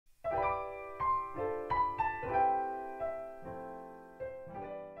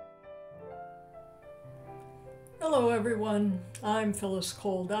Hello everyone, I'm Phyllis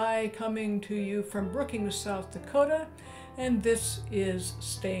Cole-Dai coming to you from Brookings, South Dakota, and this is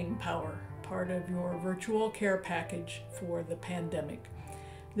Staying Power, part of your virtual care package for the pandemic.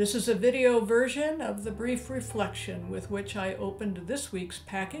 This is a video version of the brief reflection with which I opened this week's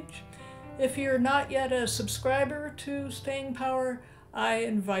package. If you're not yet a subscriber to Staying Power, I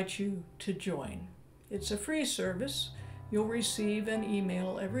invite you to join. It's a free service. You'll receive an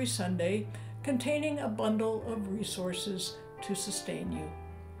email every Sunday containing a bundle of resources to sustain you.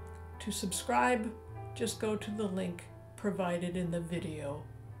 To subscribe, just go to the link provided in the video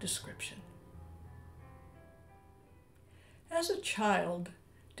description. As a child,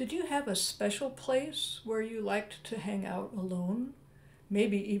 did you have a special place where you liked to hang out alone?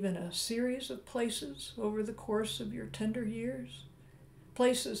 Maybe even a series of places over the course of your tender years?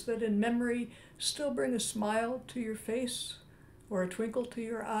 Places that in memory still bring a smile to your face or a twinkle to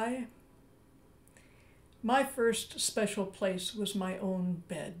your eye? My first special place was my own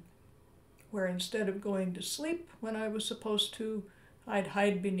bed, where instead of going to sleep when I was supposed to, I'd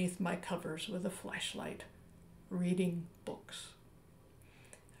hide beneath my covers with a flashlight, reading books.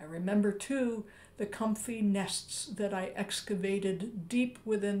 I remember, too, the comfy nests that I excavated deep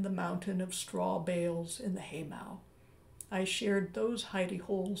within the mountain of straw bales in the haymow. I shared those hidey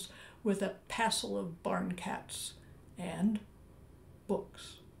holes with a passel of barn cats and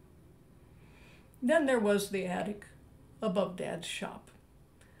books. Then there was the attic above Dad's shop.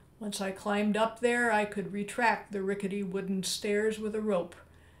 Once I climbed up there, I could retract the rickety wooden stairs with a rope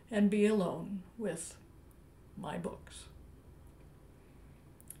and be alone with my books.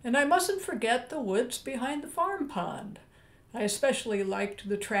 And I mustn't forget the woods behind the farm pond. I especially liked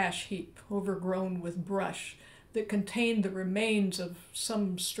the trash heap, overgrown with brush, that contained the remains of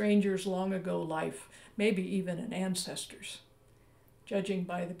some stranger's long ago life, maybe even an ancestor's. Judging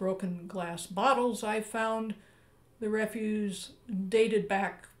by the broken glass bottles I found, the refuse dated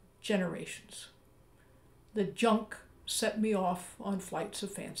back generations. The junk set me off on flights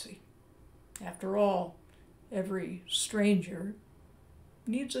of fancy. After all, every stranger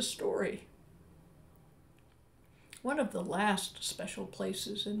needs a story. One of the last special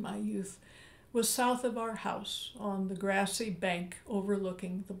places in my youth was south of our house on the grassy bank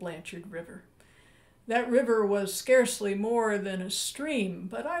overlooking the Blanchard River. That river was scarcely more than a stream,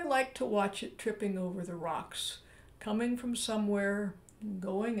 but I liked to watch it tripping over the rocks, coming from somewhere,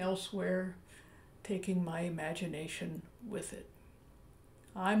 going elsewhere, taking my imagination with it.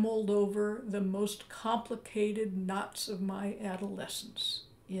 I mulled over the most complicated knots of my adolescence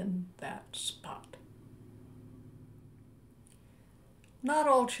in that spot. Not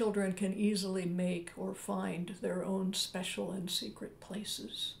all children can easily make or find their own special and secret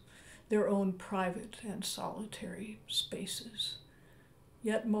places, their own private and solitary spaces,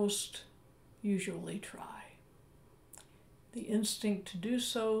 yet most usually try. The instinct to do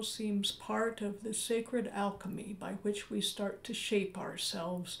so seems part of the sacred alchemy by which we start to shape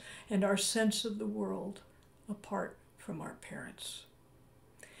ourselves and our sense of the world apart from our parents.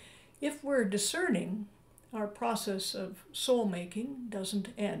 If we're discerning, our process of soul-making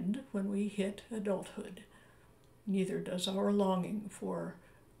doesn't end when we hit adulthood. Neither does our longing for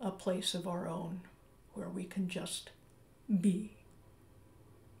a place of our own where we can just be.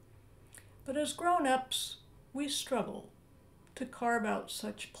 But as grown-ups, we struggle to carve out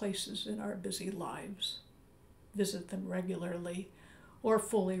such places in our busy lives, visit them regularly, or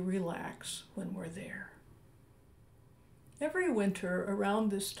fully relax when we're there. Every winter around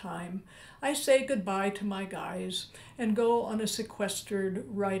this time, I say goodbye to my guys and go on a sequestered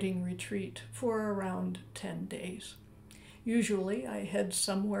writing retreat for around 10 days. Usually I head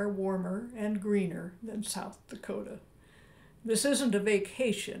somewhere warmer and greener than South Dakota. This isn't a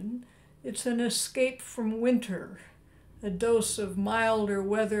vacation, it's an escape from winter, a dose of milder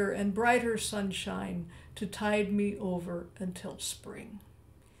weather and brighter sunshine to tide me over until spring.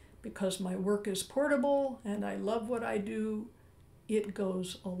 Because my work is portable and I love what I do, it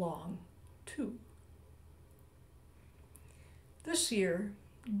goes along too. This year,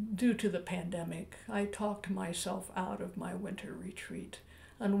 due to the pandemic, I talked myself out of my winter retreat,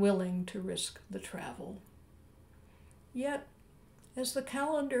 unwilling to risk the travel. Yet, as the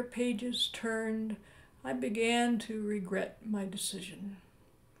calendar pages turned, I began to regret my decision.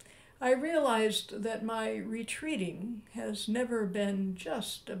 I realized that my retreating has never been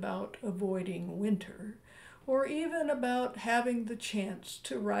just about avoiding winter, or even about having the chance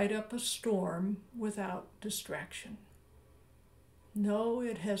to ride up a storm without distraction. No,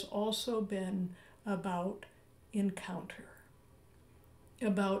 it has also been about encounter,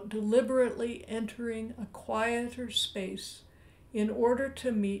 about deliberately entering a quieter space in order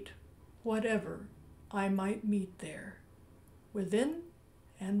to meet whatever I might meet there, within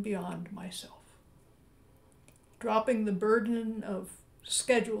and beyond myself. Dropping the burden of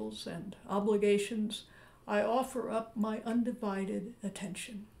schedules and obligations, I offer up my undivided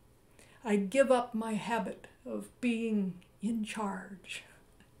attention. I give up my habit of being in charge.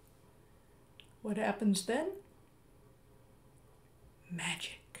 What happens then?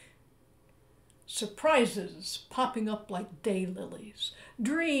 Magic. Surprises popping up like daylilies,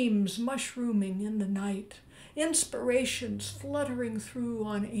 dreams mushrooming in the night, inspirations fluttering through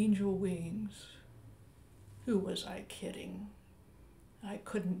on angel wings. Who was I kidding? I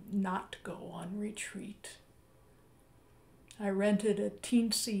couldn't not go on retreat. I rented a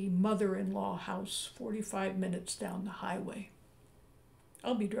teensy mother-in-law house 45 minutes down the highway.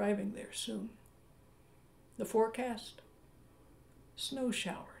 I'll be driving there soon. The forecast? Snow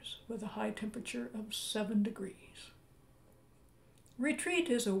showers with a high temperature of 7 degrees. Retreat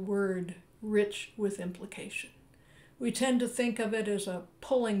is a word rich with implication. We tend to think of it as a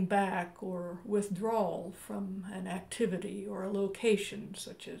pulling back or withdrawal from an activity or a location,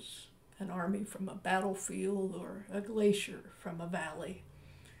 such as an army from a battlefield or a glacier from a valley.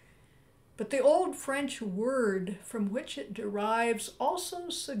 But the old French word from which it derives also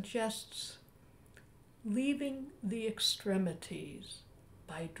suggests leaving the extremities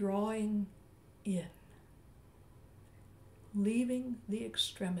by drawing in. Leaving the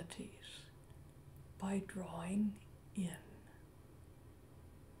extremities by drawing in.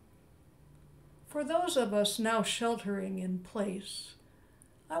 For those of us now sheltering in place,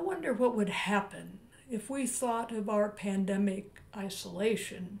 I wonder what would happen if we thought of our pandemic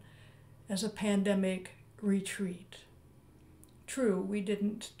isolation as a pandemic retreat. True, we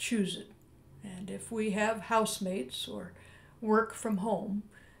didn't choose it, and if we have housemates or work from home,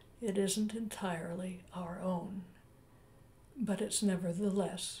 it isn't entirely our own, but it's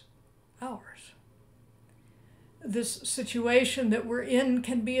nevertheless ours. This situation that we're in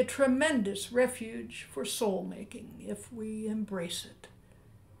can be a tremendous refuge for soul-making if we embrace it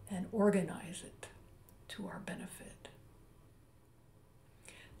and organize it to our benefit.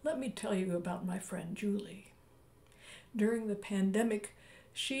 Let me tell you about my friend Julie. During the pandemic,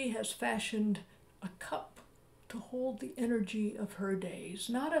 she has fashioned a cup to hold the energy of her days.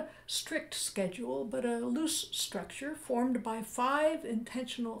 Not a strict schedule, but a loose structure formed by 5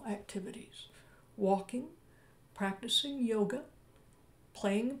 intentional activities: walking, practicing yoga,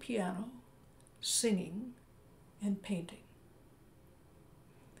 playing piano, singing, and painting.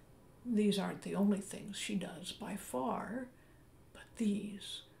 These aren't the only things she does by far, but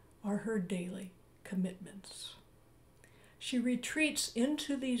these are her daily commitments. She retreats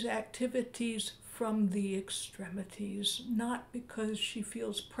into these activities from the extremities, not because she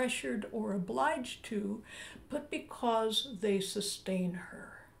feels pressured or obliged to, but because they sustain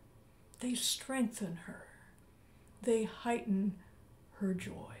her. They strengthen her. They heighten her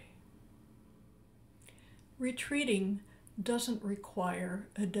joy. Retreating doesn't require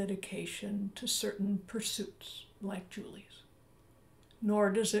a dedication to certain pursuits like Julie's,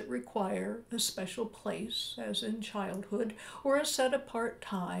 nor does it require a special place as in childhood or a set-apart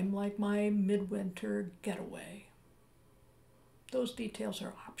time like my midwinter getaway. Those details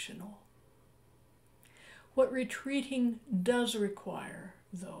are optional. What retreating does require,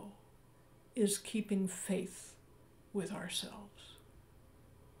 though, is keeping faith with ourselves.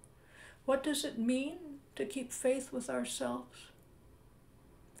 What does it mean to keep faith with ourselves?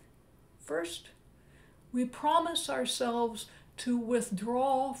 First, we promise ourselves to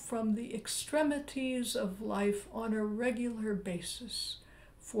withdraw from the extremities of life on a regular basis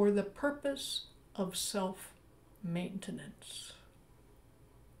for the purpose of self-maintenance.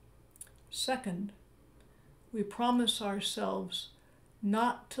 Second, we promise ourselves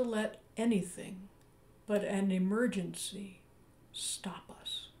not to let anything but an emergency stop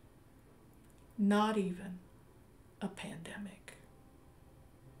us, not even a pandemic.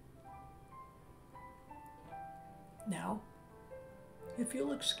 Now, if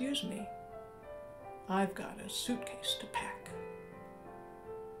you'll excuse me, I've got a suitcase to pack.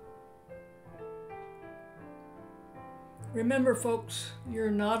 Remember, folks,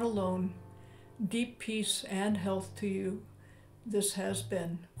 you're not alone. Deep peace and health to you. This has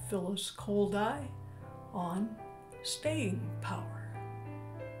been Phyllis Cole-Dai on Staying Power.